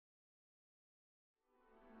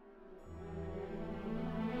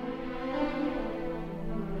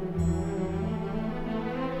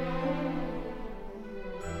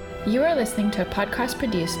You are listening to a podcast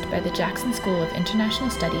produced by the Jackson School of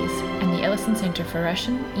International Studies and the Ellison Center for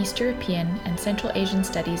Russian, East European, and Central Asian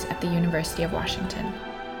Studies at the University of Washington.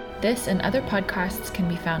 This and other podcasts can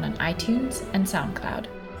be found on iTunes and SoundCloud.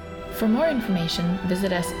 For more information,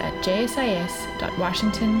 visit us at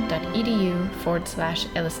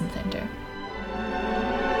jsis.washington.edu/Ellison Center.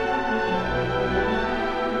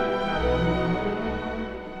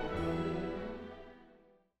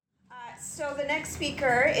 So the next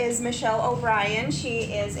speaker is Michelle O'Brien. She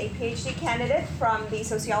is a PhD candidate from the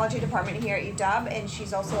Sociology Department here at UW, and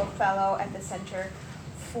she's also a fellow at the Center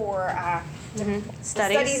for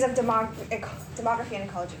Studies of Demography and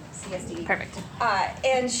Ecology, CSDE. Perfect.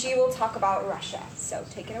 And she will talk about Russia. So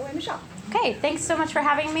take it away, Michelle. Okay, thanks so much for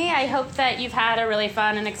having me. I hope that you've had a really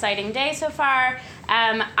fun and exciting day so far.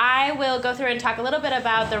 I will go through and talk a little bit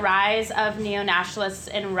about the rise of neo-nationalists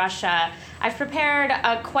in Russia. I've prepared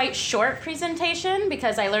a quite short presentation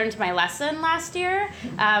because I learned my lesson last year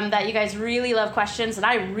that you guys really love questions and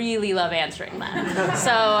I really love answering them.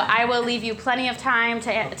 So I will leave you plenty of time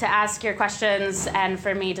to ask your questions and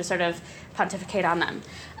for me to sort of pontificate on them.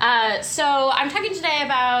 So I'm talking today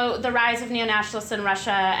about the rise of neo-nationalists in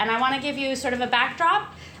Russia, and I want to give you sort of a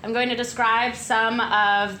backdrop. I'm going to describe some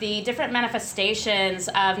of the different manifestations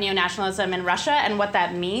of neo-nationalism in Russia and what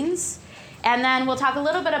that means. And then we'll talk a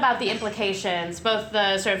little bit about the implications, both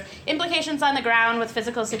the sort of implications on the ground with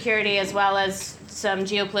physical security as well as some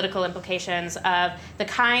geopolitical implications of the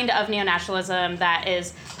kind of neo-nationalism that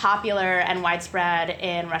is popular and widespread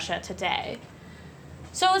in Russia today.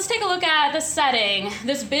 So let's take a look at the setting.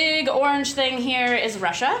 This big orange thing here is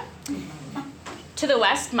Russia. To the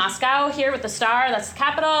west, Moscow here with the star, that's the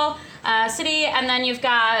capital city. And then you've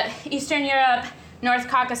got Eastern Europe, North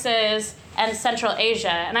Caucasus, and Central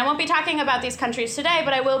Asia. And I won't be talking about these countries today,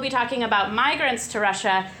 but I will be talking about migrants to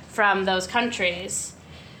Russia from those countries.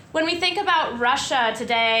 When we think about Russia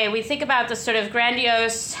today, we think about this sort of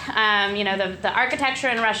grandiose, the architecture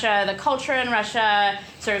in Russia, the culture in Russia,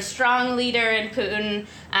 sort of strong leader in Putin,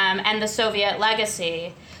 and the Soviet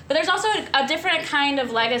legacy. But there's also a different kind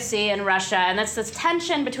of legacy in Russia, and that's this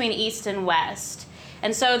tension between East and West.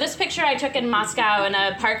 And so this picture I took in Moscow in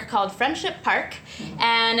a park called Friendship Park.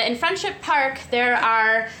 And in Friendship Park,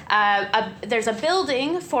 there's a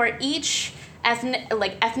building for each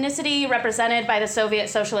ethnicity represented by the Soviet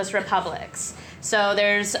Socialist republics. So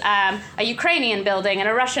there's a Ukrainian building and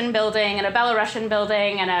a Russian building and a Belarusian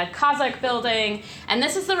building and a Kazakh building. And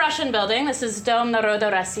this is the Russian building. This is Dom Naroda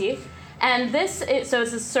России. And it's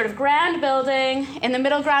this sort of grand building. In the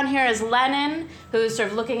middle ground here is Lenin, who's sort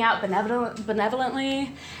of looking out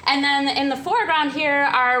benevolently. And then in the foreground here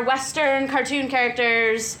are Western cartoon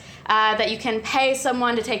characters that you can pay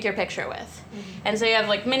someone to take your picture with. And so you have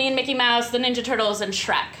like Minnie and Mickey Mouse, the Ninja Turtles, and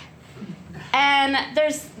Shrek. And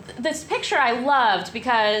there's this picture I loved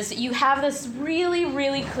because you have this really,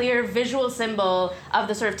 really clear visual symbol of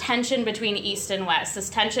the sort of tension between East and West, this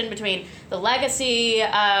tension between the legacy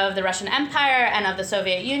of the Russian Empire and of the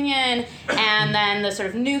Soviet Union, and then the sort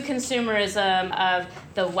of new consumerism of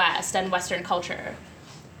the West and Western culture.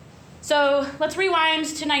 So let's rewind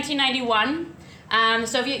to 1991. The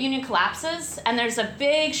Soviet Union collapses, and there's a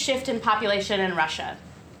big shift in population in Russia.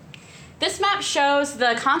 This map shows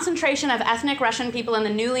the concentration of ethnic Russian people in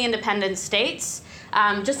the newly independent states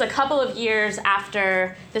just a couple of years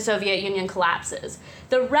after the Soviet Union collapses.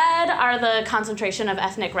 The red are the concentration of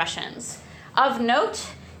ethnic Russians. Of note,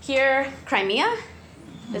 here, Crimea.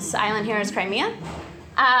 This island here is Crimea.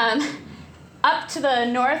 Up to the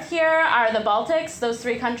north here are the Baltics, those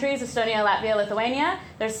three countries, Estonia, Latvia, Lithuania.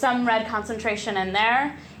 There's some red concentration in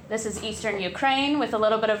there. This is eastern Ukraine with a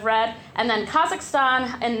little bit of red. And then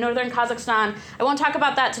Kazakhstan and northern Kazakhstan. I won't talk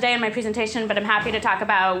about that today in my presentation, but I'm happy to talk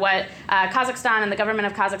about what Kazakhstan and the government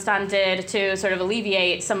of Kazakhstan did to sort of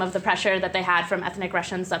alleviate some of the pressure that they had from ethnic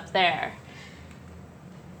Russians up there.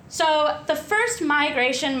 So the first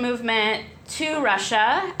migration movement to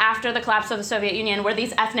Russia after the collapse of the Soviet Union were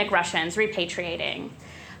these ethnic Russians repatriating.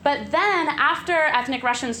 But then after ethnic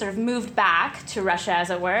Russians sort of moved back to Russia, as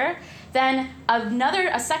it were, then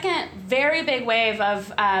a second very big wave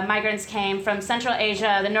of migrants came from Central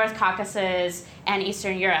Asia, the North Caucasus, and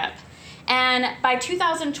Eastern Europe. And by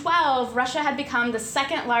 2012, Russia had become the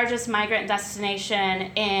second largest migrant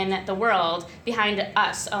destination in the world, behind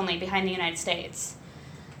us only, behind the United States.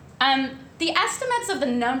 The estimates of the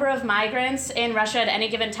number of migrants in Russia at any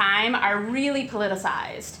given time are really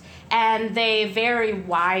politicized, and they vary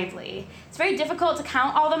widely. It's very difficult to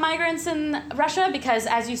count all the migrants in Russia because,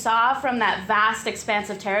 as you saw from that vast expanse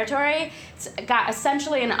of territory, it's got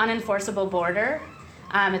essentially an unenforceable border.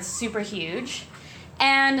 It's super huge.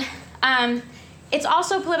 And It's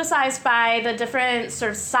also politicized by the different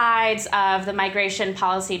sort of sides of the migration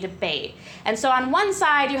policy debate. And so on one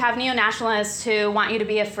side, you have neo-nationalists who want you to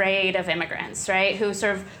be afraid of immigrants, right? Who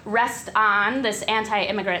sort of rest on this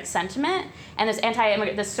anti-immigrant sentiment and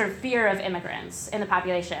this sort of fear of immigrants in the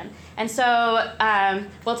population. And so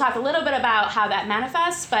we'll talk a little bit about how that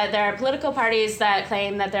manifests, but there are political parties that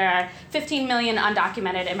claim that there are 15 million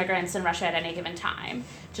undocumented immigrants in Russia at any given time,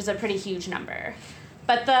 which is a pretty huge number.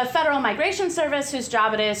 But the Federal Migration Service, whose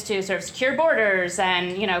job it is to sort of secure borders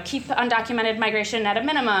and keep undocumented migration at a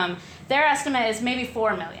minimum, their estimate is maybe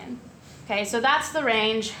 4 million. Okay, so that's the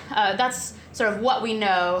range. That's sort of what we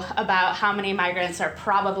know about how many migrants are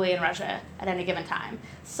probably in Russia at any given time.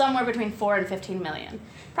 Somewhere between 4 and 15 million,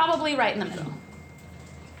 probably right in the middle.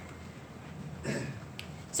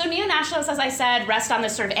 So neo-nationalists, as I said, rest on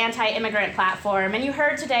this sort of anti-immigrant platform. And you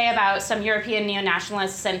heard today about some European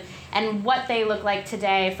neo-nationalists and what they look like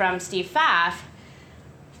today from Steve Pfaff.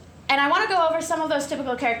 And I want to go over some of those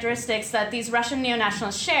typical characteristics that these Russian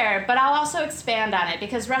neo-nationalists share, but I'll also expand on it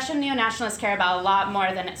because Russian neo-nationalists care about a lot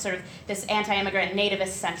more than sort of this anti-immigrant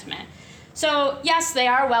nativist sentiment. So yes, they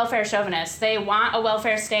are welfare chauvinists. They want a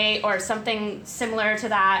welfare state or something similar to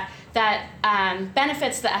that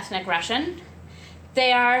benefits the ethnic Russian.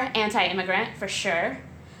 They are anti-immigrant, for sure.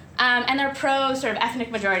 And they're pro sort of ethnic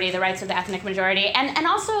majority, the rights of the ethnic majority, and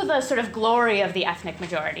also the sort of glory of the ethnic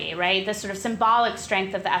majority, right? The sort of symbolic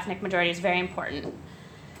strength of the ethnic majority is very important.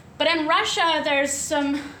 But in Russia, there's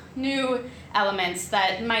some new elements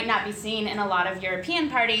that might not be seen in a lot of European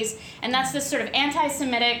parties, and that's this sort of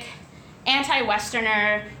anti-Semitic,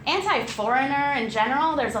 anti-Westerner, anti-foreigner in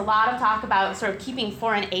general. There's a lot of talk about sort of keeping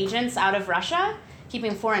foreign agents out of Russia,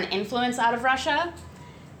 keeping foreign influence out of Russia.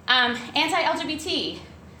 Anti-LGBT,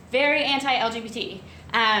 very anti-LGBT,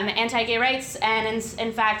 anti-gay rights, and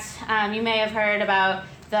in fact, you may have heard about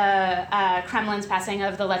the Kremlin's passing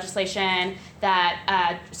of the legislation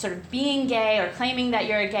that sort of being gay or claiming that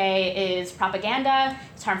you're gay is propaganda,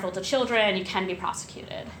 it's harmful to children, you can be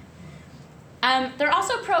prosecuted. They're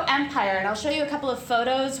also pro-empire, and I'll show you a couple of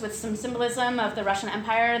photos with some symbolism of the Russian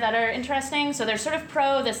Empire that are interesting. So they're sort of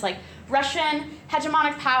pro this like Russian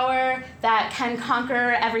hegemonic power that can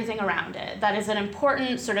conquer everything around it. That is an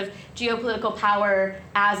important sort of geopolitical power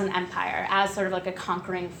as an empire, as sort of like a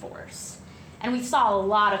conquering force. And we saw a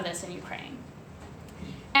lot of this in Ukraine.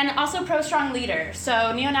 And also pro-strong leader.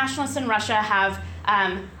 So neo-nationalists in Russia have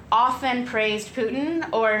often praised Putin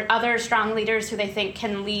or other strong leaders who they think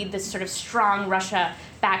can lead this sort of strong Russia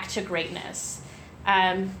back to greatness.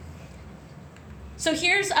 So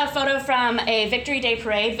here's a photo from a Victory Day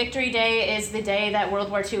parade. Victory Day is the day that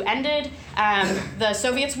World War II ended. The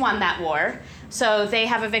Soviets won that war. So they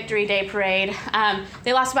have a Victory Day parade.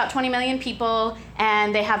 They lost about 20 million people,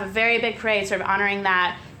 and they have a very big parade sort of honoring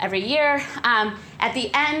that every year. At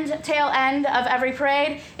the tail end of every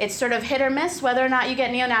parade, it's sort of hit or miss whether or not you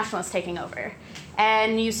get neo-nationalists taking over.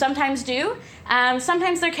 And you sometimes do.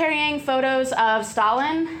 Sometimes they're carrying photos of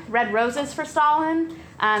Stalin, red roses for Stalin,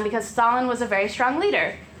 because Stalin was a very strong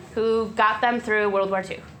leader who got them through World War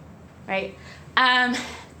II, right?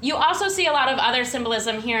 You also see a lot of other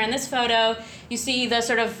symbolism here in this photo. You see the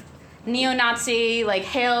sort of neo-Nazi like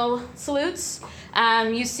hail salutes.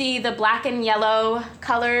 You see the black and yellow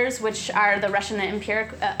colors, which are the Russian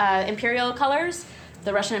imperial colors,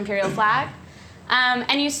 the Russian imperial flag.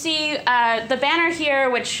 And you see the banner here,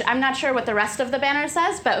 which I'm not sure what the rest of the banner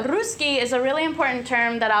says, but Ruski is a really important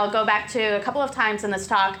term that I'll go back to a couple of times in this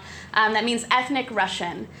talk that means ethnic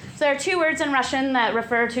Russian. So there are two words in Russian that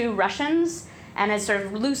refer to Russians and is sort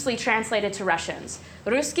of loosely translated to Russians.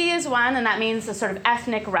 Ruski is one, and that means a sort of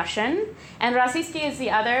ethnic Russian, and Rossiyskiy is the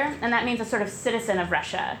other, and that means a sort of citizen of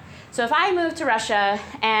Russia. So if I moved to Russia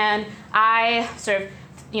and I sort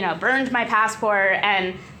of burned my passport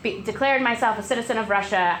and declared myself a citizen of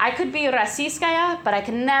Russia, I could be Rossiyskaya, but I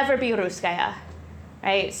can never be Russkaya,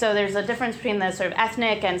 right? So there's a difference between the sort of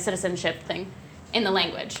ethnic and citizenship thing in the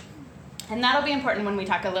language. And that'll be important when we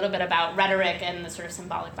talk a little bit about rhetoric and the sort of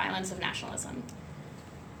symbolic violence of nationalism.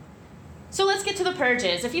 So let's get to the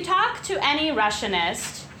purges. If you talk to any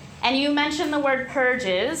Russianist and you mention the word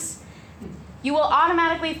purges, you will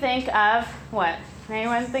automatically think of what?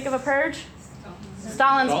 Anyone think of a purge?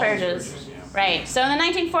 Stalin's purges. Yeah. Right. So in the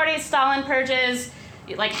 1940s, Stalin purges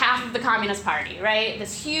like half of the Communist Party, right?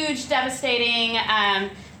 This huge, devastating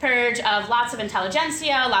purge of lots of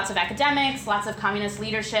intelligentsia, lots of academics, lots of communist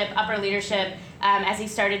leadership, upper leadership, as he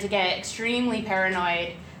started to get extremely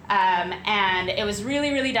paranoid. And it was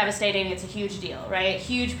really, really devastating. It's a huge deal, right?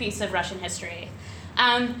 Huge piece of Russian history.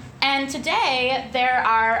 And today, there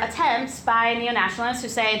are attempts by neo-nationalists who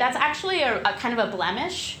say that's actually a kind of a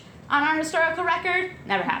blemish on our historical record,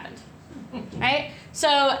 never happened, right?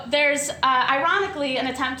 So there's, ironically, an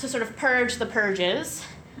attempt to sort of purge the purges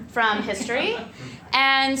from history,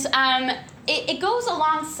 and it goes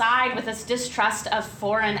alongside with this distrust of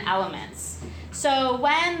foreign elements. So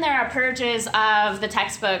when there are purges of the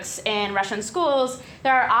textbooks in Russian schools,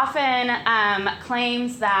 there are often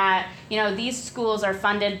claims that, these schools are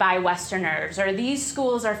funded by Westerners, or these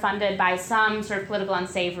schools are funded by some sort of political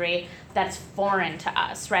unsavory that's foreign to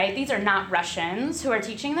us, right? These are not Russians who are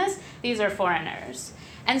teaching this, these are foreigners.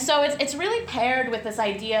 And so it's really paired with this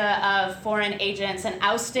idea of foreign agents and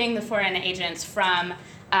ousting the foreign agents from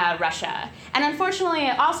Russia. And unfortunately,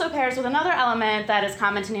 it also pairs with another element that is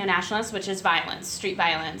common to neo-nationalists, which is violence, street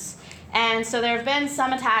violence. And so there have been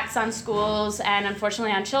some attacks on schools and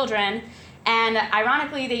unfortunately on children. And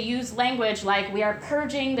ironically, they use language like, we are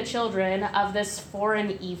purging the children of this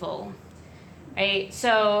foreign evil. Right?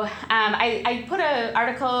 So I put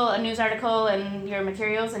a news article in your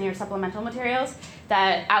materials, in your supplemental materials,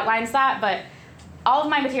 that outlines that, but all of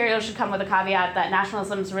my materials should come with a caveat that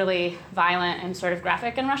nationalism is really violent and sort of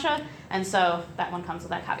graphic in Russia, and so that one comes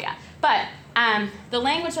with that caveat. But the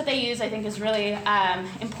language that they use, I think, is really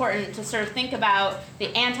important to sort of think about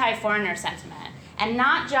the anti-foreigner sentiment, and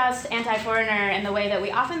not just anti-foreigner in the way that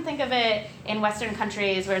we often think of it in Western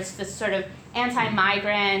countries, where it's this sort of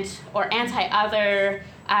anti-migrant or anti-other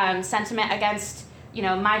sentiment against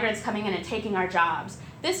migrants coming in and taking our jobs.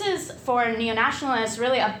 This is, for neo-nationalists,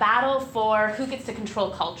 really a battle for who gets to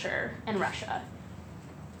control culture in Russia.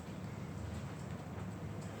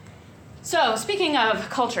 So, speaking of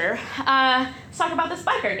culture, let's talk about this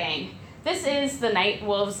biker gang. This is the Night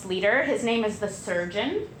Wolves' leader. His name is the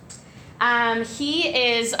Surgeon. He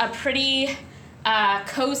is a pretty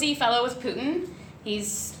cozy fellow with Putin.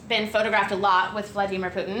 He's been photographed a lot with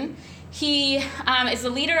Vladimir Putin. He is the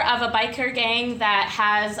leader of a biker gang that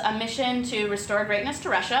has a mission to restore greatness to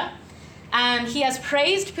Russia. He has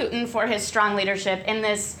praised Putin for his strong leadership in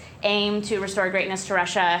this aim to restore greatness to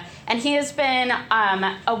Russia. And he has been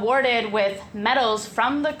awarded with medals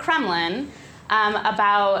from the Kremlin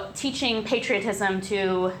about teaching patriotism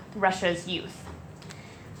to Russia's youth.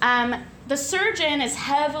 The Surgeon is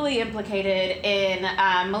heavily implicated in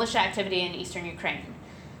militia activity in eastern Ukraine.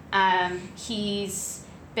 He's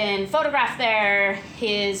been photographed there.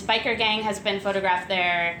 His biker gang has been photographed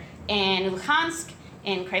there in Luhansk,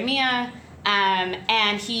 in Crimea,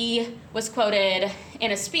 and he was quoted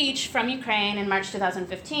in a speech from Ukraine in March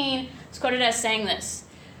 2015, was quoted as saying this: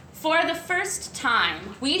 "For the first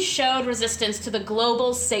time, we showed resistance to the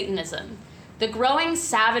global Satanism, the growing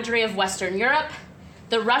savagery of Western Europe,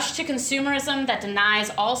 the rush to consumerism that denies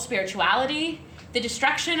all spirituality, the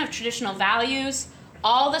destruction of traditional values,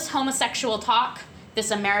 all this homosexual talk, this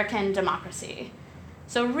American democracy."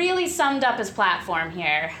 So really summed up his platform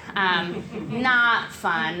here. Not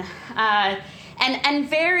fun. And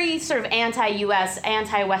very sort of anti-US,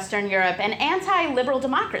 anti-Western Europe, and anti-liberal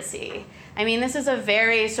democracy. I mean, this is a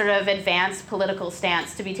very sort of advanced political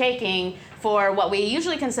stance to be taking for what we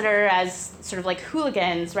usually consider as sort of like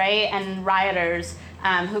hooligans, right? And rioters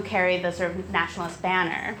who carry the sort of nationalist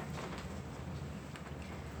banner.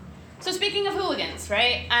 So speaking of hooligans,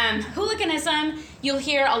 right? Hooliganism, you'll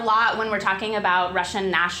hear a lot when we're talking about Russian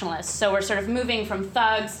nationalists. So we're sort of moving from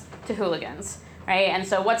thugs to hooligans, right? And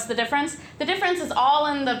so what's the difference? The difference is all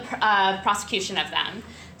in the prosecution of them.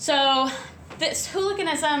 So this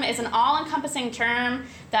hooliganism is an all-encompassing term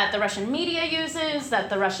that the Russian media uses, that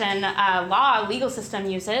the Russian legal system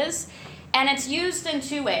uses, and it's used in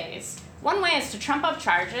two ways. One way is to trump up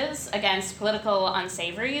charges against political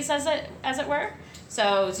unsavories, as it were.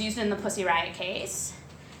 So it's used in the Pussy Riot case.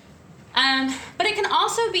 But it can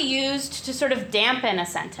also be used to sort of dampen a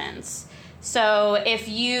sentence. So if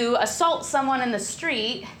you assault someone in the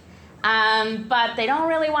street, but they don't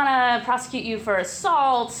really want to prosecute you for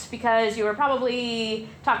assault because you were probably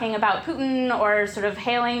talking about Putin or sort of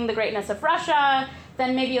hailing the greatness of Russia,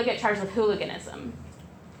 then maybe you'll get charged with hooliganism,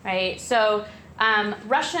 right? So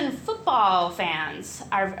Russian football fans,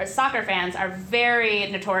 soccer fans, are very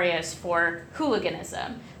notorious for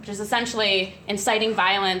hooliganism, which is essentially inciting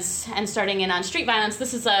violence and starting in on street violence.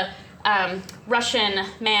 This is a Russian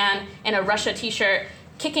man in a Russia t-shirt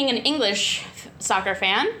kicking an English soccer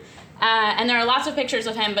fan. And there are lots of pictures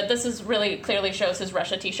of him, but this is really clearly shows his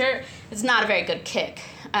Russia t-shirt. It's not a very good kick,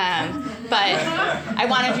 but I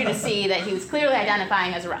wanted you to see that he was clearly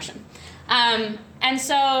identifying as a Russian. And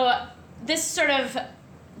so this sort of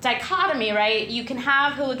dichotomy, right? You can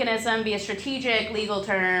have hooliganism be a strategic legal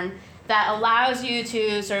term that allows you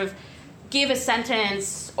to sort of give a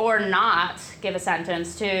sentence or not give a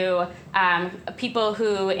sentence to people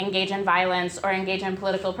who engage in violence or engage in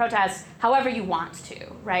political protests however you want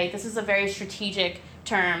to, right? This is a very strategic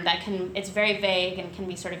term that it's very vague and can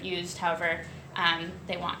be sort of used however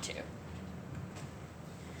they want to.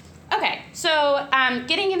 Okay, so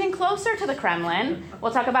getting even closer to the Kremlin,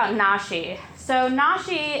 we'll talk about nashi. So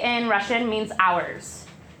nashi in Russian means ours,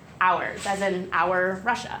 as in our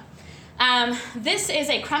Russia. This is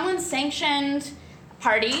a Kremlin-sanctioned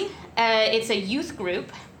party. It's a youth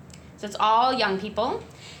group, so it's all young people.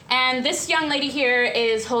 And this young lady here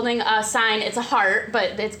is holding a sign. It's a heart,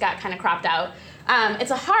 but it's got kind of cropped out.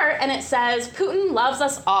 It's a heart, and it says, "Putin loves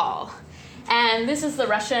us all." And these are the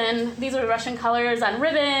Russian colors on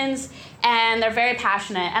ribbons, and they're very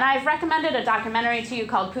passionate. And I've recommended a documentary to you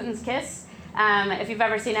called Putin's Kiss. If you've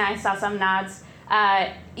ever seen it, I saw some nods.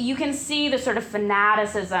 You can see the sort of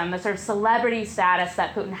fanaticism, the sort of celebrity status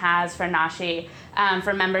that Putin has for nashi,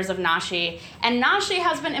 for members of nashi. And nashi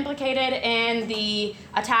has been implicated in the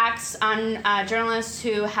attacks on journalists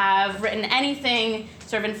who have written anything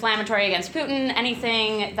sort of inflammatory against Putin,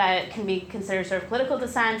 anything that can be considered sort of political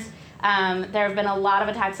dissent. There have been a lot of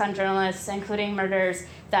attacks on journalists, including murders,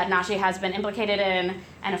 that nashi has been implicated in,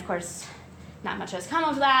 and of course, not much has come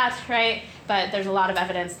of that, right? But there's a lot of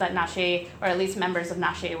evidence that nashi, or at least members of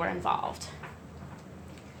nashi, were involved.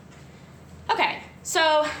 Okay,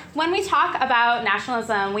 so when we talk about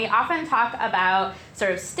nationalism, we often talk about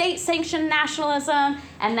sort of state-sanctioned nationalism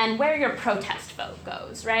and then where your protest vote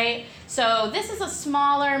goes, right? So this is a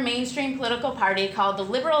smaller mainstream political party called the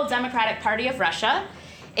Liberal Democratic Party of Russia.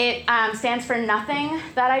 It stands for nothing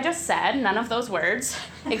that I just said, none of those words,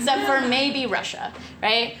 except for maybe Russia,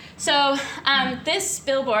 right? So this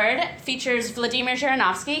billboard features Vladimir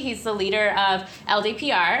Zhirinovsky. He's the leader of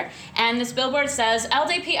LDPR. And this billboard says,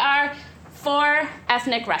 LDPR for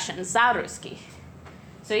ethnic Russians, za Ruski.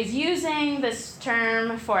 So he's using this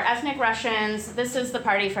term for ethnic Russians. This is the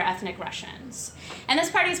party for ethnic Russians. And this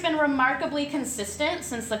party's been remarkably consistent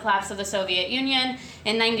since the collapse of the Soviet Union.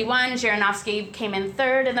 In '91, Zhirinovsky came in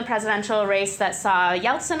third in the presidential race that saw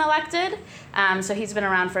Yeltsin elected. So he's been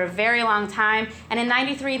around for a very long time. And in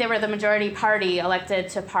 '93, they were the majority party elected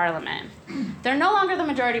to parliament. They're no longer the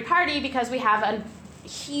majority party because we have a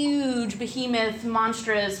huge, behemoth,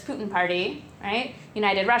 monstrous Putin party, right?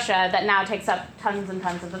 United Russia, that now takes up tons and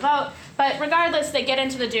tons of the vote. But regardless, they get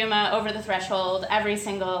into the Duma over the threshold every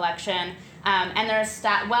single election. And they're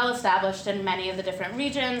well established in many of the different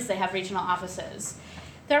regions. They have regional offices.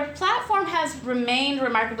 Their platform has remained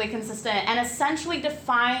remarkably consistent and essentially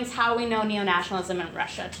defines how we know neo-nationalism in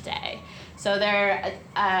Russia today. So they're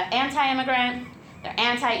anti-immigrant, they're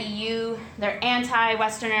anti-EU, they're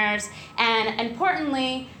anti-Westerners, and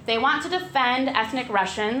importantly, they want to defend ethnic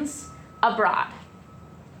Russians abroad.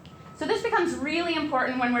 So this becomes really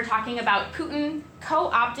important when we're talking about Putin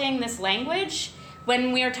co-opting this language.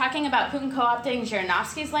 When we are talking about Putin co-opting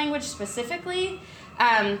Zhirinovsky's language specifically,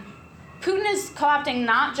 Putin is co-opting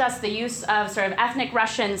not just the use of sort of ethnic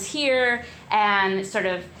Russians here and sort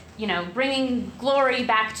of, bringing glory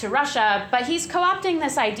back to Russia, but he's co-opting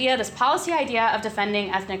this idea, this policy idea of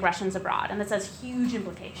defending ethnic Russians abroad, and this has huge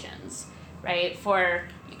implications, right, for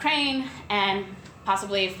Ukraine and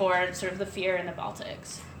possibly for sort of the fear in the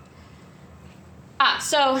Baltics.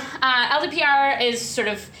 So LDPR is sort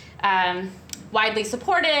of widely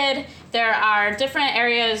supported. There are different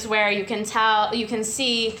areas where you can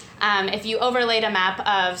see, if you overlaid a map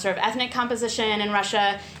of sort of ethnic composition in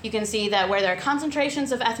Russia, you can see that where there are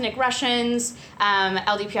concentrations of ethnic Russians,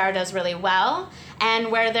 LDPR does really well.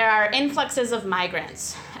 And where there are influxes of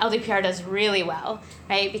migrants, LDPR does really well,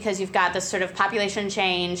 right? Because you've got this sort of population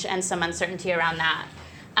change and some uncertainty around that.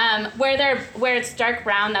 Where it's dark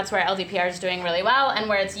brown, that's where LDPR is doing really well, and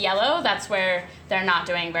where it's yellow, that's where they're not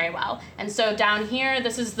doing very well. And so down here,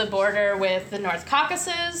 this is the border with the North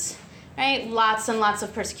Caucasus, right? Lots and lots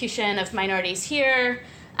of persecution of minorities here.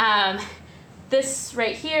 This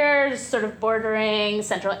right here is sort of bordering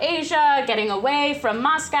Central Asia, getting away from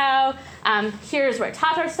Moscow. Here's where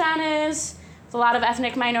Tatarstan is. There's a lot of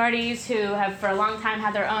ethnic minorities who have for a long time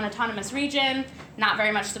had their own autonomous region. Not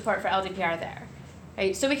very much support for LDPR there.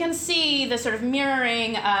 Right, so we can see the sort of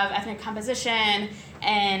mirroring of ethnic composition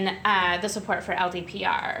and the support for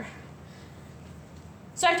LDPR.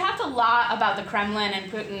 So I've talked a lot about the Kremlin and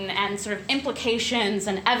Putin and sort of implications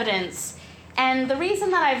and evidence. And the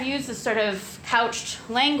reason that I've used this sort of couched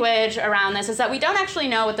language around this is that we don't actually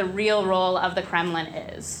know what the real role of the Kremlin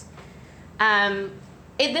is.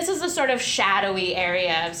 This is a sort of shadowy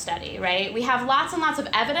area of study, right? We have lots and lots of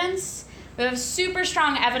evidence. We have super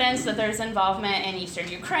strong evidence that there's involvement in Eastern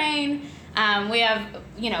Ukraine. We have,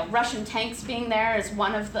 Russian tanks being there is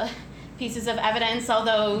one of the pieces of evidence,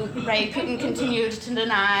 although, right, Putin continued to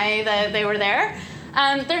deny that they were there.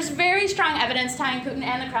 There's very strong evidence tying Putin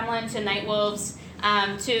and the Kremlin to night wolves,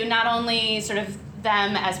 to not only sort of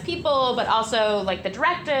them as people, but also like the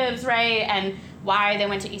directives, right, and why they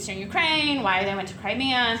went to eastern Ukraine, why they went to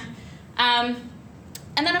Crimea. And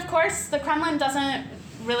then, of course, the Kremlin doesn't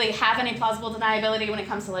really have any plausible deniability when it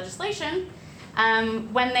comes to legislation.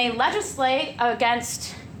 When they legislate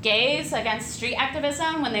against gays, against street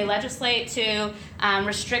activism, when they legislate to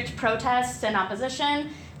restrict protest and opposition,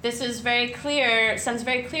 this is very clear, sends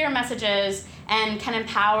very clear messages and can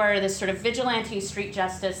empower this sort of vigilante street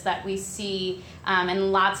justice that we see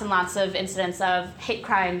in lots and lots of incidents of hate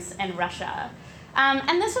crimes in Russia.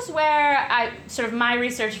 And this is where my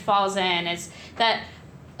research falls in, is that,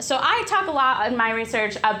 so I talk a lot in my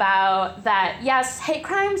research about that, yes, hate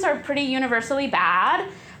crimes are pretty universally bad.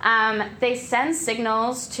 They send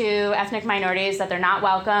signals to ethnic minorities that they're not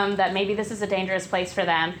welcome, that maybe this is a dangerous place for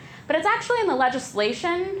them. But it's actually in the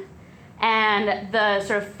legislation and the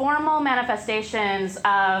sort of formal manifestations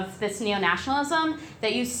of this neo-nationalism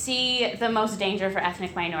that you see the most danger for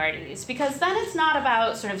ethnic minorities. Because then it's not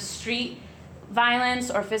about sort of street violence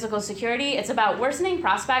or physical security, it's about worsening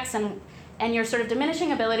prospects and your sort of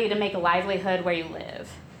diminishing ability to make a livelihood where you live,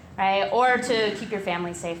 right? Or to keep your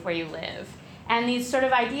family safe where you live. And these sort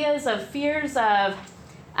of ideas of fears of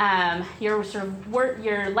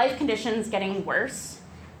your life conditions getting worse.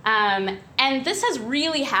 And this has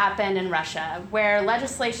really happened in Russia, where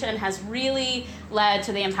legislation has really led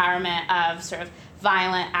to the empowerment of sort of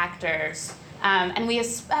violent actors. And we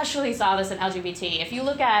especially saw this in LGBT. If you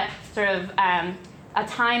look at sort of a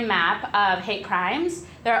time map of hate crimes,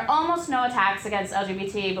 there are almost no attacks against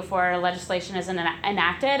LGBT before legislation is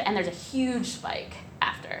enacted, and there's a huge spike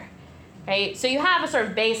after, right? So you have a sort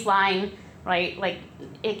of baseline, right, like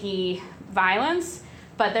icky violence,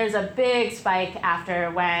 but there's a big spike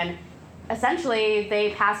after when essentially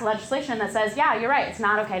they pass legislation that says, yeah, you're right, it's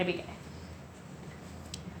not okay to be gay.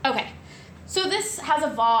 Okay, so this has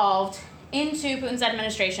evolved into Putin's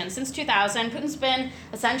administration. Since 2000, Putin's been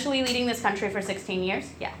essentially leading this country for 16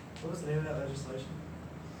 years. Yeah? What was the name of that legislation?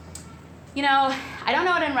 I don't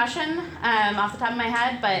know it in Russian off the top of my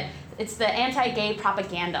head, but it's the anti-gay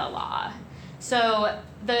propaganda law. So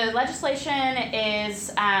the legislation is,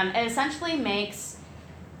 it essentially makes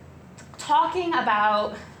talking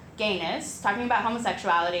about gayness, talking about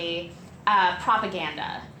homosexuality,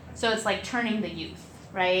 propaganda. So it's like turning the youth,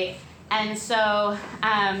 right? And so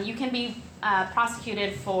you can be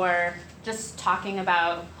prosecuted for just talking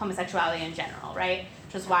about homosexuality in general, right?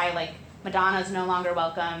 Which is why like Madonna's no longer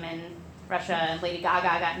welcome in Russia, and Lady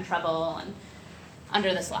Gaga got in trouble and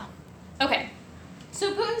under this law. Okay,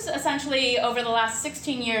 so Putin's essentially over the last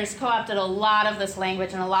 16 years co-opted a lot of this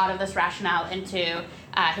language and a lot of this rationale into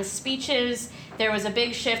his speeches. There was a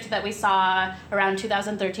big shift that we saw around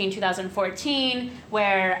 2013, 2014,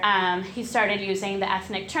 where he started using the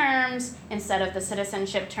ethnic terms instead of the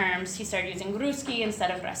citizenship terms. He started using Ruski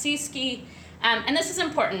instead of Rossiyski. And this is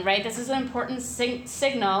important, right? This is an important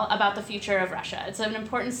signal about the future of Russia. It's an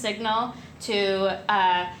important signal to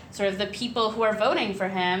sort of the people who are voting for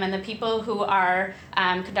him and the people who are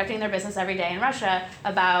conducting their business every day in Russia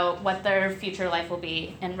about what their future life will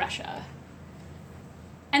be in Russia.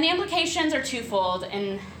 And the implications are twofold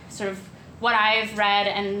in sort of what I've read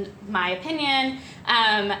and my opinion.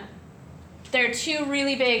 There are two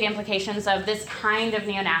really big implications of this kind of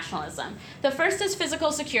neo-nationalism. The first is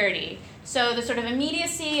physical security. So the sort of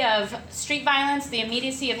immediacy of street violence, the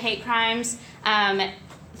immediacy of hate crimes,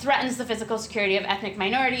 threatens the physical security of ethnic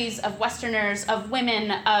minorities, of Westerners, of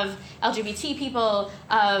women, of LGBT people,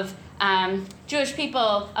 of Jewish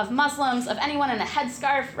people, of Muslims, of anyone in a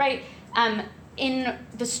headscarf, right? In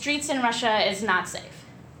the streets in Russia is not safe,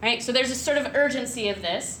 right? So there's a sort of urgency of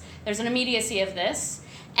this. There's an immediacy of this.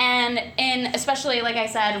 And especially, like I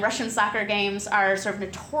said, Russian soccer games are sort of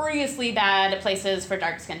notoriously bad places for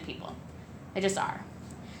dark-skinned people. They just are.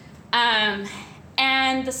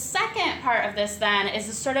 And the second part of this, then, is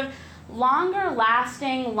the sort of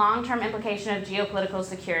longer-lasting, long-term implication of geopolitical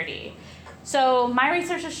security. So my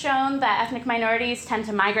research has shown that ethnic minorities tend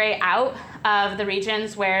to migrate out of the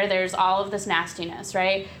regions where there's all of this nastiness,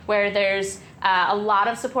 right? Where there's a lot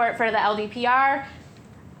of support for the LDPR,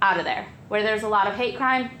 out of there. Where there's a lot of hate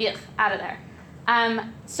crime, out of there.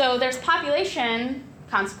 So there's population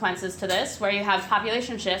consequences to this, where you have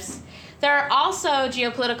population shifts. There are also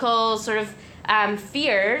geopolitical sort of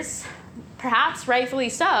fears, perhaps rightfully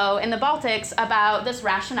so, in the Baltics about this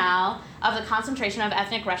rationale of the concentration of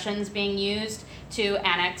ethnic Russians being used to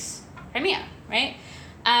annex Crimea, right?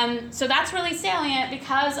 So that's really salient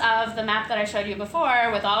because of the map that I showed you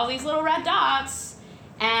before with all these little red dots,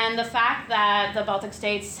 and the fact that the Baltic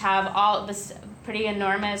states have all this pretty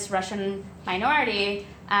enormous Russian minority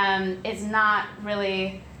is not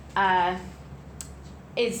really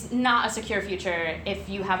is not a secure future if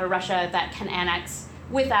you have a Russia that can annex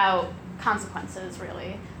without consequences,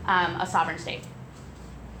 really, a sovereign state.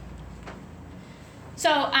 So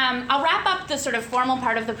I'll wrap up the sort of formal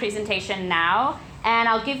part of the presentation now, and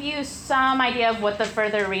I'll give you some idea of what the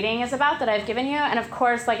further reading is about that I've given you. And of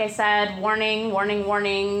course, like I said, warning, warning,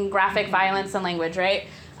 warning, graphic violence and language, right?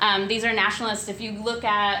 These are nationalists. If you watch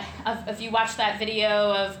that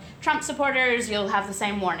video of Trump supporters, you'll have the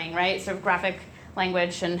same warning, right? Sort of graphic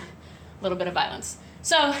language and a little bit of violence.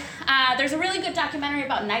 So there's a really good documentary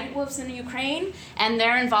about night wolves in Ukraine and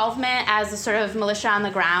their involvement as a sort of militia on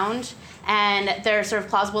the ground and their sort of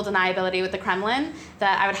plausible deniability with the Kremlin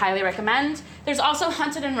that I would highly recommend. There's also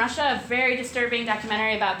Hunted in Russia, a very disturbing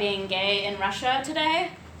documentary about being gay in Russia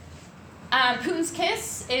today. Putin's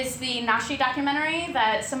Kiss is the Nashi documentary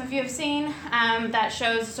that some of you have seen that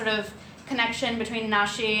shows sort of connection between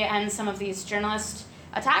Nashi and some of these journalist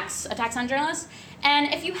attacks on journalists.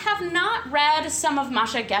 And if you have not read some of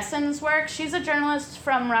Masha Gessen's work, she's a journalist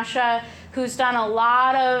from Russia who's done a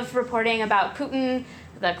lot of reporting about Putin,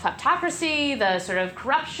 the kleptocracy, the sort of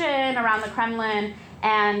corruption around the Kremlin,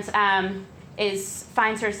 and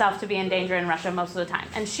finds herself to be in danger in Russia most of the time.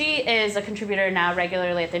 And she is a contributor now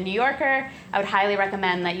regularly at The New Yorker. I would highly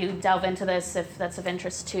recommend that you delve into this if that's of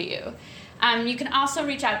interest to you. You can also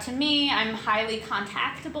reach out to me. I'm highly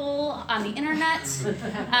contactable on the internet.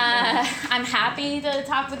 I'm happy to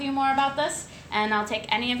talk with you more about this, and I'll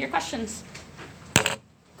take any of your questions.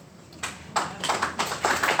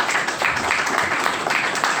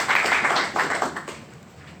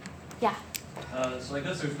 Yeah. So I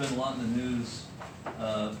guess there's been a lot in the news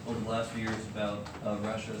over the last few years about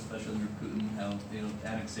Russia, especially under Putin, how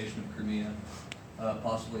annexation of Crimea,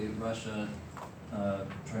 possibly Russia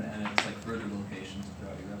trying to annex further locations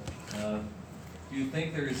throughout Europe. Do you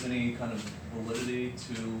think there is any kind of validity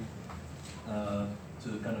to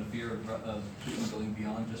the kind of fear of Putin going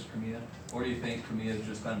beyond just Crimea, or do you think Crimea is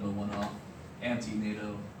just kind of a one-off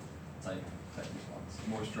anti-NATO type response,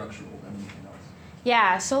 more structural than anything else?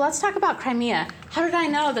 Yeah, so let's talk about Crimea. How did I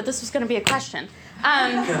know that this was going to be a question?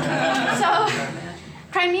 So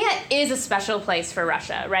Crimea is a special place for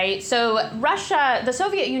Russia, right? So Russia, the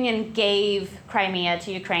Soviet Union gave Crimea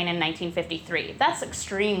to Ukraine in 1953. That's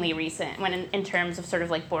extremely recent when in terms of sort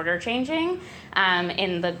of border changing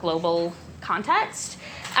in the global context.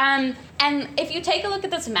 And if you take a look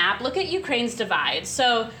at this map, look at Ukraine's divide.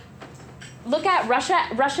 So look at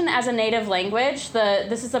Russian as a native language.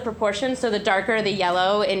 This is the proportion. So the darker the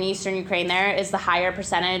yellow in eastern Ukraine there is the higher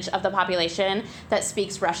percentage of the population that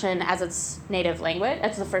speaks Russian as its native language,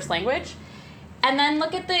 as the first language. And then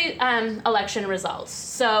look at the election results.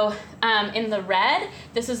 So in the red,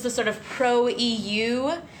 this is the sort of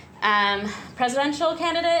pro-EU presidential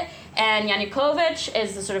candidate, and Yanukovych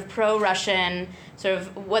is the sort of pro-Russian, sort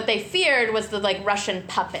of what they feared was the Russian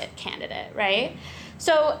puppet candidate, right?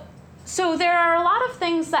 So there are a lot of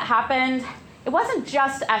things that happened. It wasn't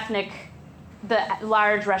just the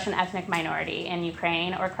large Russian ethnic minority in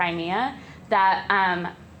Ukraine or Crimea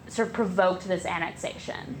that sort of provoked this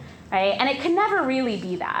annexation, right? And it can never really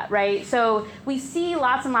be that, right? So we see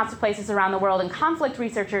lots and lots of places around the world, and conflict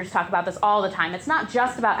researchers talk about this all the time. It's not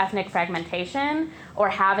just about ethnic fragmentation or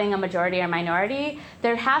having a majority or minority.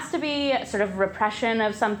 There has to be sort of repression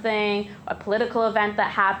of something, a political event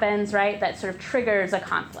that happens, right, that sort of triggers a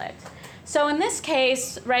conflict. So in this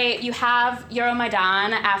case, right, you have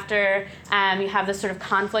Euromaidan after you have this sort of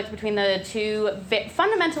conflict between the two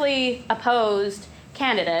fundamentally opposed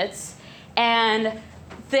candidates. And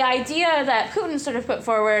the idea that Putin sort of put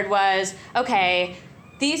forward was, okay,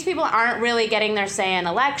 these people aren't really getting their say in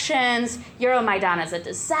elections. Euromaidan is a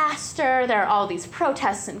disaster. There are all these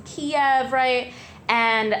protests in Kiev, right?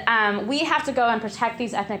 And we have to go and protect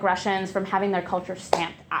these ethnic Russians from having their culture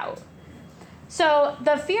stamped out. So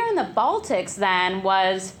the fear in the Baltics then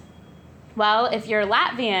was, well, if you're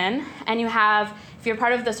Latvian and if you're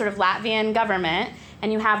part of the sort of Latvian government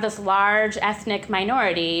and you have this large ethnic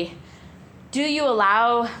minority, do you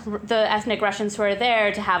allow the ethnic Russians who are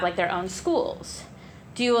there to have their own schools?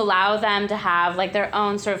 Do you allow them to have their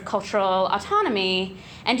own sort of cultural autonomy?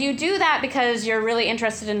 And do you do that because you're really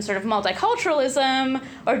interested in sort of multiculturalism,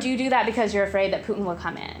 or do you do that because you're afraid that Putin will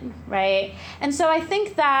come in, right? And so I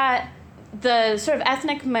think that the sort of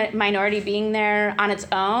ethnic minority being there on its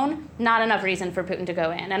own, not enough reason for Putin to go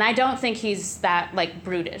in. And I don't think he's that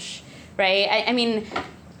brutish, right? I mean,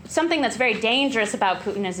 something that's very dangerous about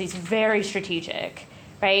Putin is he's very strategic,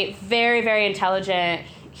 right? Very, very intelligent.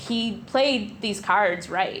 He played these cards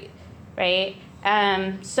right?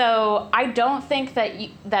 So I don't think that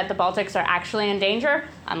that the Baltics are actually in danger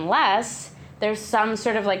unless there's some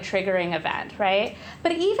sort of like triggering event, right?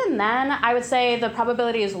 But even then, I would say the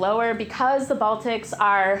probability is lower because the Baltics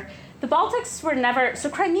were never, so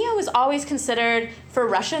Crimea was always considered for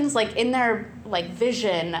Russians, like in their like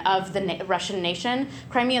vision of the Russian nation,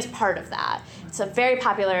 Crimea is part of that. It's a very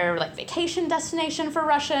popular like vacation destination for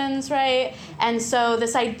Russians, right? And so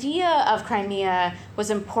this idea of Crimea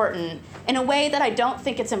was important in a way that I don't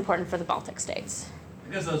think it's important for the Baltic states.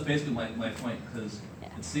 I guess that was basically my point, because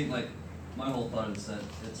it seemed like my whole thought is that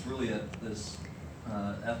it's really this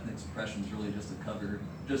ethnic suppression is really just a cover,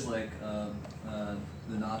 just like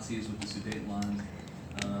the Nazis with the Sudetenland.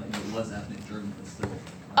 It was ethnic German, but still.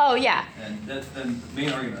 Oh yeah. And then the main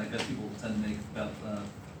argument I guess people tend to make about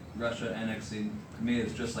Russia annexing Crimea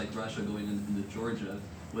is just like Russia going into Georgia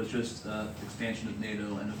was just expansion of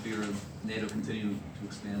NATO and a fear of NATO continuing to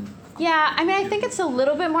expand. Yeah, I mean, I think it's a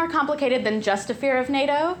little bit more complicated than just a fear of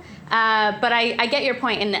NATO, but I get your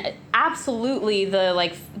point. And absolutely,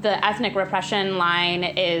 the ethnic repression line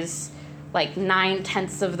is like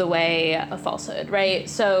 9/10 of the way a falsehood, right?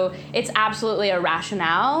 So it's absolutely a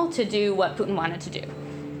rationale to do what Putin wanted to do.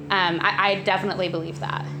 I definitely believe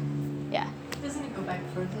that. Yeah. Doesn't it go back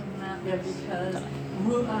further than that? Yeah, because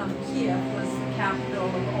Kiev was the capital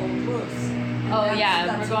of old Rus. Oh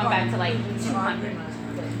yeah, we're going back to like 200.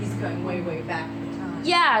 He's going way, way back in time.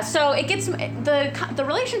 Yeah, so it gets the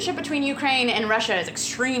relationship between Ukraine and Russia is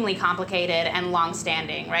extremely complicated and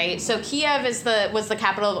long-standing, right? So Kiev was the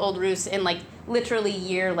capital of old Rus in like literally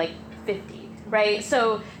year like 50. Right,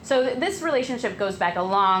 so this relationship goes back a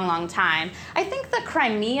long, long time. I think the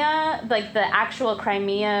Crimea, like the actual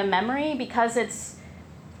Crimea memory, because it's,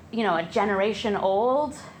 a generation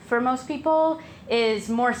old for most people, is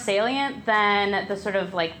more salient than the sort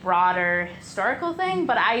of like broader historical thing.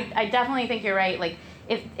 But I definitely think you're right. Like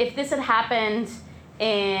if this had happened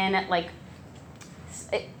in like,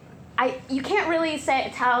 you can't really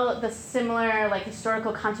tell the similar like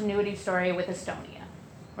historical continuity story with Estonia.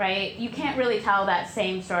 Right? You can't really tell that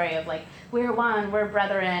same story of like, we're one, we're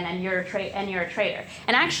brethren, and you're a traitor.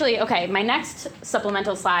 And actually, okay, my next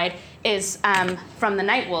supplemental slide is from the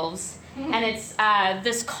Night Wolves, and it's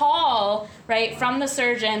this call, right, from the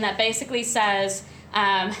surgeon that basically says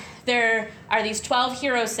there are these 12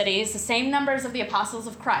 hero cities, the same numbers of the apostles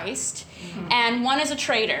of Christ, and one is a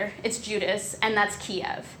traitor, it's Judas, and that's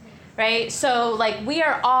Kiev. Right? So, like, we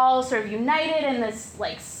are all sort of united in this,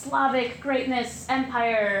 like, Slavic greatness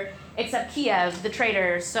empire, except Kiev, the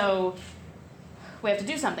traitor, so we have to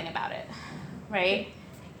do something about it. Right?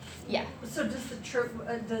 Yeah. So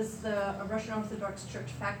does the Russian Orthodox Church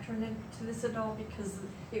factor into this at all? Because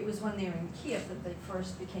it was when they were in Kiev that they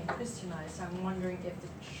first became Christianized. I'm wondering if the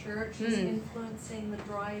church is influencing the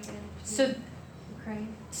drive into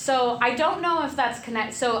Ukraine? So I don't know if that's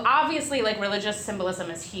connected. So obviously, like, religious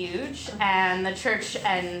symbolism is huge, and the church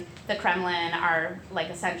and the Kremlin are, like,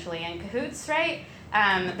 essentially in cahoots, right?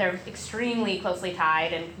 They're extremely closely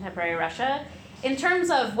tied in contemporary Russia. In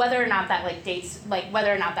terms of whether or not that, like, dates, like,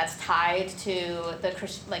 whether or not that's tied to the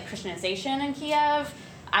Christianization in Kiev,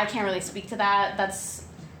 I can't really speak to that.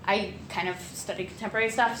 I kind of study contemporary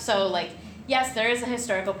stuff, so, like, yes, there is a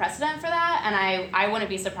historical precedent for that, and I wouldn't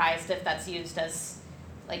be surprised if that's used as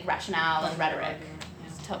like rationale and rhetoric.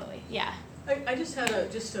 Totally, yeah. I just had a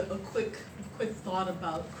quick thought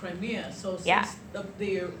about Crimea. So since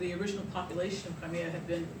the original population of Crimea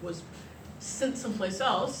was sent someplace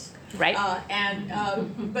else, right?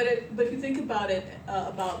 But if you think about it,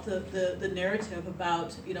 about the narrative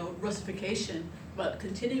about Russification, but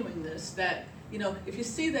continuing this, that if you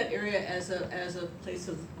see that area as a place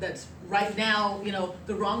that's right now,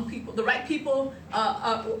 the right people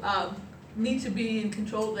need to be in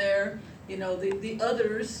control there. The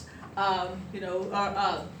others,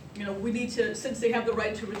 we need to, since they have the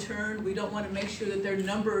right to return, we don't want to make sure that their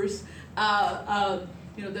numbers, that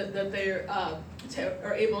they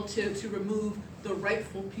are able to remove the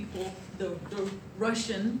rightful people, the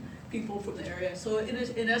Russian people from the area. So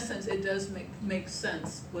in essence, it does make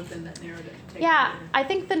sense within that narrative. I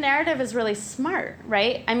think the narrative is really smart,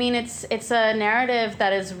 right? I mean, it's a narrative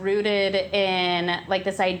that is rooted in like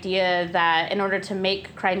this idea that in order to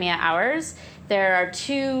make Crimea ours, there are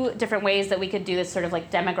two different ways that we could do this sort of like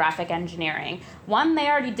demographic engineering. One they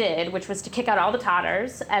already did, which was to kick out all the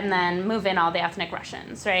Tatars and then move in all the ethnic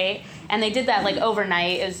Russians, right? And they did that like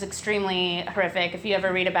overnight. It was extremely horrific. If you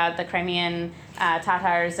ever read about the Crimean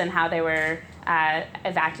Tatars and how they were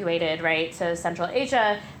evacuated, right, to Central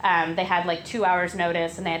Asia. They had like 2 hours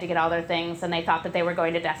notice and they had to get all their things, and they thought that they were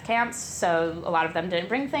going to death camps, so a lot of them didn't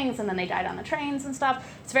bring things, and then they died on the trains and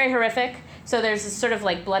stuff. It's very horrific. So there's this sort of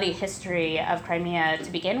like bloody history of Crimea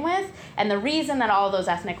to begin with, and the reason that all those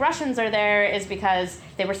ethnic Russians are there is because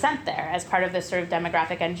they were sent there as part of this sort of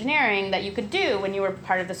demographic engineering that you could do when you were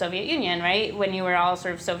part of the Soviet Union, right, when you were all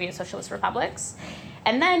sort of Soviet socialist republics.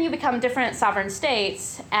 And then you become different sovereign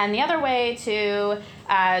states, and the other way to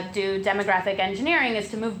do demographic engineering is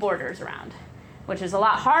to move borders around, which is a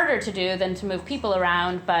lot harder to do than to move people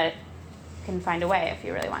around, but you can find a way if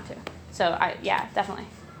you really want to. So, yeah, definitely.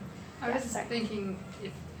 I was thinking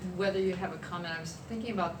whether you have a comment. I was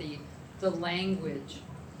thinking about the language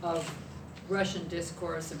of Russian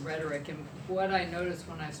discourse and rhetoric, and what I noticed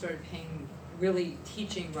when I started really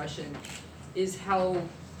teaching Russian is how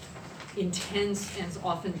intense and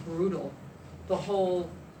often brutal the whole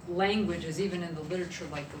language is, even in the literature,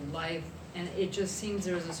 like the life, and it just seems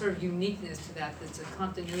there's a sort of uniqueness to that's a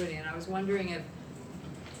continuity. And I was wondering if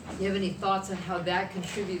you have any thoughts on how that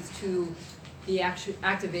contributes to the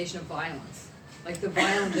activation of violence, like the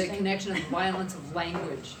connection of the violence of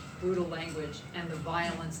language, brutal language, and the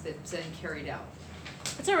violence that's then carried out.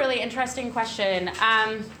 That's a really interesting question.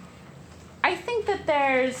 I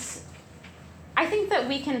think that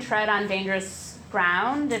we can tread on dangerous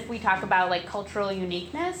ground if we talk about like cultural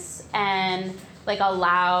uniqueness and like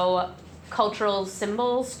allow cultural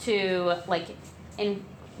symbols to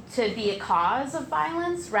to be a cause of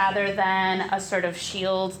violence rather than a sort of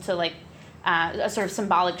shield to like a sort of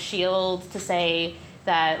symbolic shield to say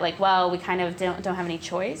that like, well, we kind of don't have any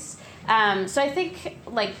choice. So I think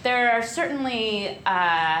like there are certainly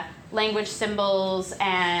language symbols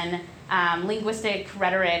and linguistic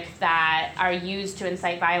rhetoric that are used to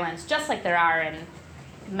incite violence, just like there are in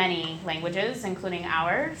many languages, including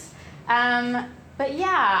ours. But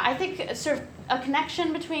yeah, I think sort of a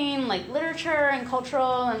connection between like literature and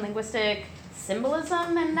cultural and linguistic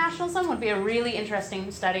symbolism and nationalism would be a really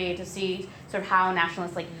interesting study to see sort of how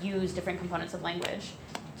nationalists like use different components of language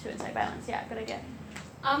to incite violence. Yeah, good idea.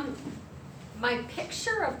 My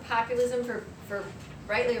picture of populism, for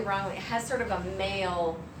rightly or wrongly, has sort of a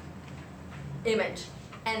male image,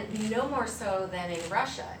 and no more so than in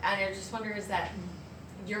Russia. And I just wonder, is that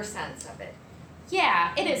your sense of it?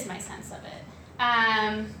 Yeah, it is my sense of it.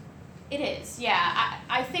 It is, yeah.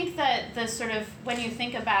 I think that the sort of, when you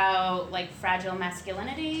think about like fragile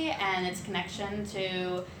masculinity and its connection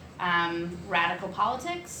to radical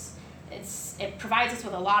politics, it provides us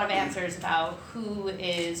with a lot of answers about who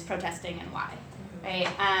is protesting and why, right?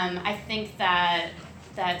 I think that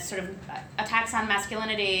sort of attacks on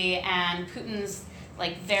masculinity and Putin's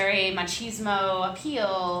like very machismo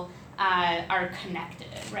appeal are connected,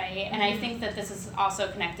 right? And I think that this is also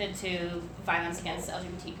connected to violence against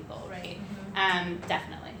LGBT people, right?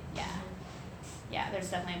 Definitely, yeah. Yeah, there's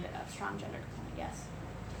definitely a strong gender component, yes.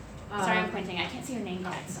 Sorry, I'm pointing. I can't see your name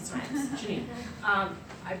yet sometimes. Janine,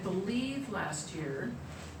 I believe last year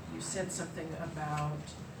you said something about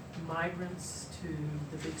migrants to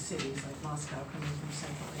the big cities like Moscow coming from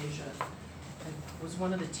Central Asia. It was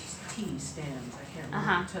one of the T stands, I can't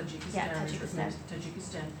remember,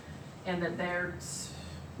 Tajikistan, and that their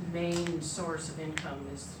main source of income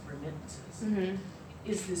is remittances. Mm-hmm.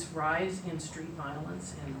 Is this rise in street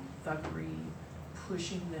violence and thuggery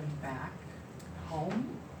pushing them back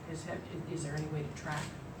home? Is there any way to track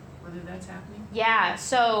whether that's happening? Yeah,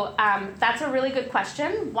 so that's a really good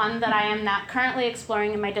question, one that I am not currently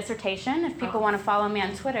exploring in my dissertation, if people want to follow me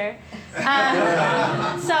on Twitter. So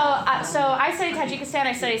I study Tajikistan,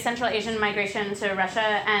 I study Central Asian migration to Russia,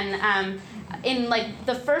 and in like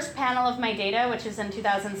the first panel of my data, which is in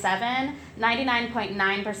 2007,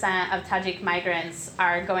 99.9% of Tajik migrants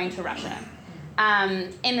are going to Russia.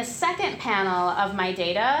 In the second panel of my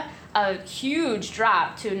data, a huge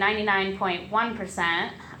drop to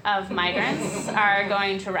 99.1% of migrants are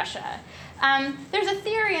going to Russia. There's a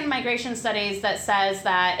theory in migration studies that says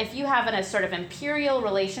that if you have a sort of imperial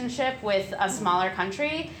relationship with a smaller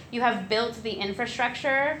country, you have built the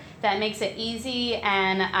infrastructure that makes it easy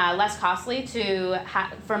and less costly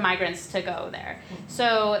for migrants to go there.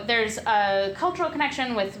 So there's a cultural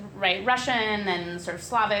connection with Russian and sort of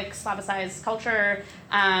Slavicized culture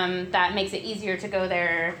that makes it easier to go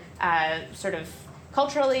there sort of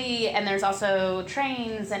culturally, and there's also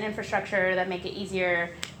trains and infrastructure that make it easier.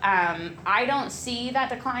 I don't see that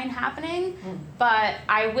decline happening, but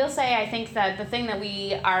I will say I think that the thing that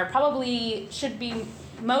we are probably should be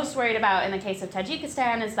most worried about in the case of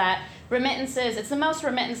Tajikistan is that remittances, it's the most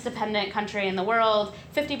remittance-dependent country in the world.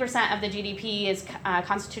 50% of the GDP is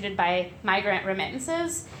constituted by migrant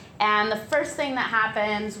remittances. And the first thing that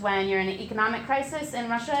happens when you're in an economic crisis in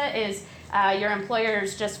Russia is your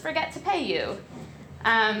employers just forget to pay you.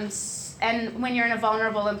 And when you're in a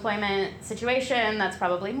vulnerable employment situation, that's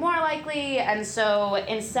probably more likely. And so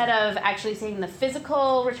instead of actually seeing the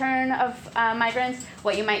physical return of migrants,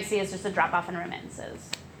 what you might see is just a drop-off in remittances.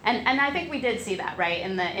 And I think we did see that, right,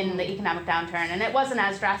 in the economic downturn. And it wasn't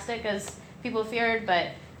as drastic as people feared, but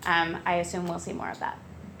I assume we'll see more of that.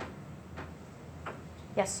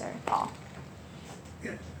 Yes, sir, Paul.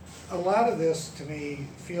 Yeah, a lot of this, to me,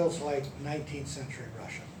 feels like 19th century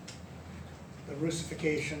Russia. The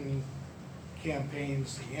Russification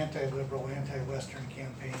campaigns, the anti-liberal, anti-Western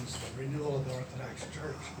campaigns, the renewal of the Orthodox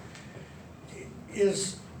Church.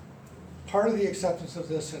 Is part of the acceptance of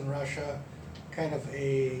this in Russia kind of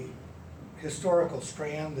a historical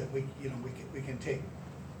strand that we can take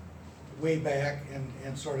way back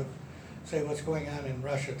and sort of say what's going on in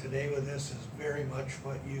Russia today with this is very much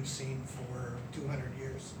what you've seen for 200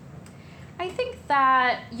 years? I think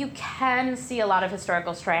that you can see a lot of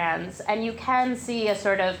historical strands, and you can see a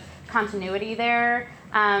sort of continuity there,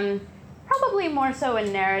 probably more so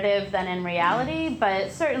in narrative than in reality,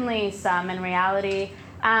 but certainly some in reality.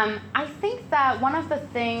 I think that one of the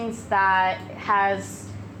things that has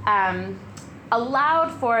allowed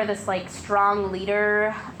for this like strong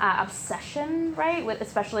leader obsession, right,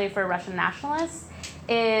 especially for Russian nationalists,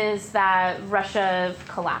 is that Russia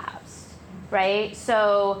collapsed, right?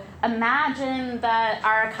 So imagine that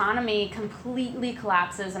our economy completely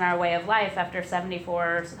collapses in our way of life after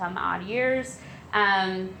 74 some odd years.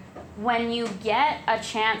 When you get a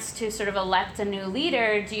chance to sort of elect a new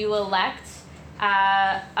leader, do you elect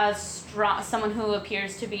someone who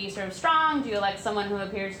appears to be sort of strong? Do you elect someone who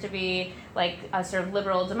appears to be like a sort of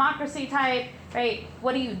liberal democracy type, right?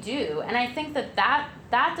 What do? And I think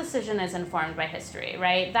that decision is informed by history,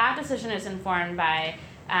 right? That decision is informed by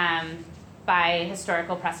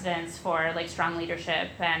historical precedents for like strong leadership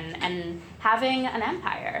and having an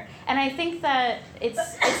empire. And I think that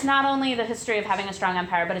it's not only the history of having a strong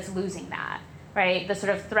empire, but it's losing that, right? The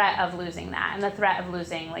sort of threat of losing that, and the threat of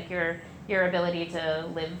losing like your ability to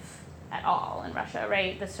live at all in Russia,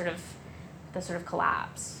 right? The sort of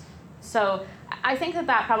collapse. So I think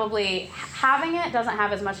that probably having it doesn't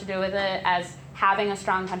have as much to do with it as having a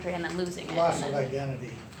strong country and then losing it. Loss of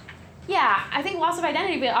identity. Yeah, I think loss of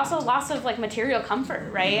identity, but also loss of like material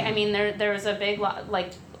comfort, right? I mean, there was a big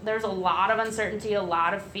there's a lot of uncertainty, a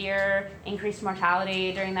lot of fear, increased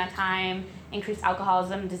mortality during that time, increased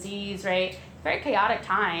alcoholism, disease, right? Very chaotic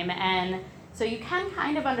time, and so you can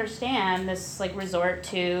kind of understand this like resort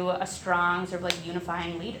to a strong sort of like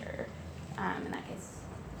unifying leader in that case.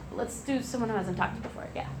 Let's do someone who hasn't talked before.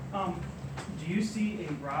 Yeah. Do you see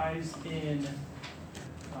a rise in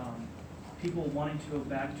people wanting to go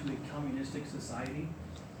back to a communistic society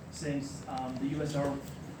since the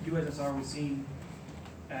USSR was seen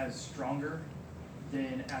as stronger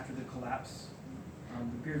than after the collapse?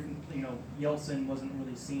 The period, Yeltsin wasn't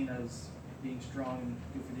really seen as being strong and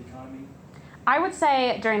good for the economy. I would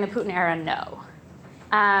say during the Putin era, no.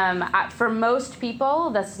 For most people,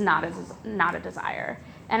 that's not a desire.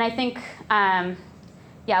 And I think,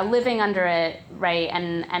 living under it, right,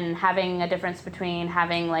 and having a difference between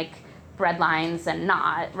having like bread lines and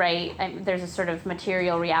not, right? There's a sort of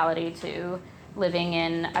material reality to living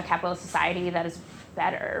in a capitalist society that is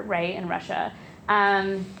better, right, in Russia.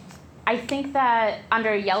 I think that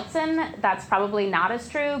under Yeltsin, that's probably not as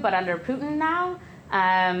true, but under Putin now,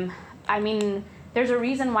 I mean, there's a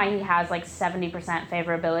reason why he has like 70%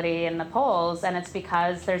 favorability in the polls, and it's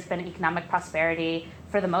because there's been economic prosperity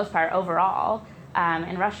for the most part overall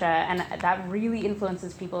in Russia, and that really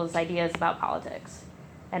influences people's ideas about politics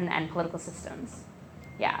and political systems.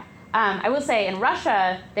 Yeah. I will say in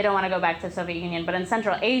Russia, they don't want to go back to the Soviet Union, but in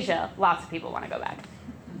Central Asia, lots of people want to go back.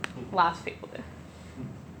 Lots of people do.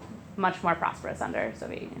 Much more prosperous under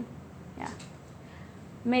Soviet Union. Yeah.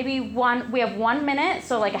 Maybe we have 1 minute,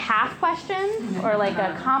 so like a half question or like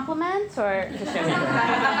a compliment or just joking.